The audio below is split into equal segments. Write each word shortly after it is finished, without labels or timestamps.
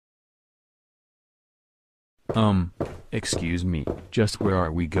Excuse me, just where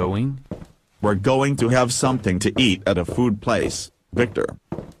are we going? We're going to have something to eat at a food place, Victor.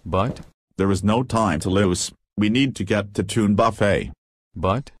 But? There is no time to lose, we need to get to Toon Buffet.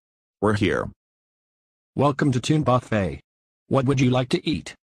 But? We're here. Welcome to Toon Buffet. What would you like to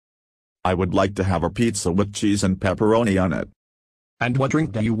eat? I would like to have a pizza with cheese and pepperoni on it. And what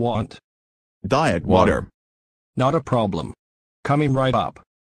drink do you want? Diet water. Not a problem. Coming right up.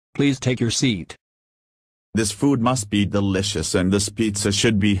 Please take your seat. This food must be delicious and this pizza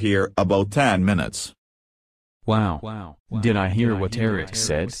should be here about 10 minutes. Wow. Did I hear what Eric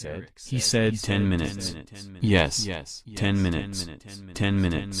said? He said 10 minutes. Yes. 10 minutes. 10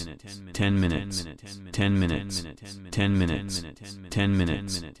 minutes. 10 minutes. 10 minutes. 10 minutes. 10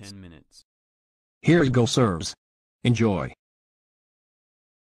 minutes. Here you go, sirs. Enjoy.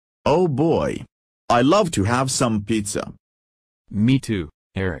 Oh boy. I love to have some pizza. Me too,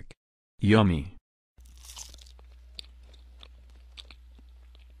 Eric. Yummy.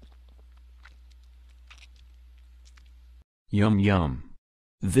 Yum.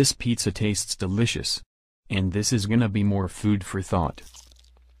 This pizza tastes delicious. And this is gonna be more food for thought.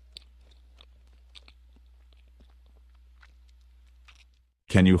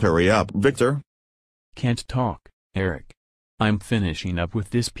 Can you hurry up, Victor? Can't talk, Eric. I'm finishing up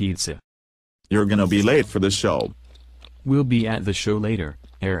with this pizza. You're gonna be late for the show. We'll be at the show later,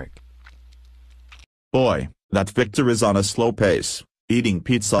 Eric. Boy, that Victor is on a slow pace, eating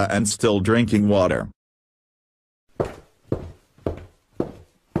pizza and still drinking water.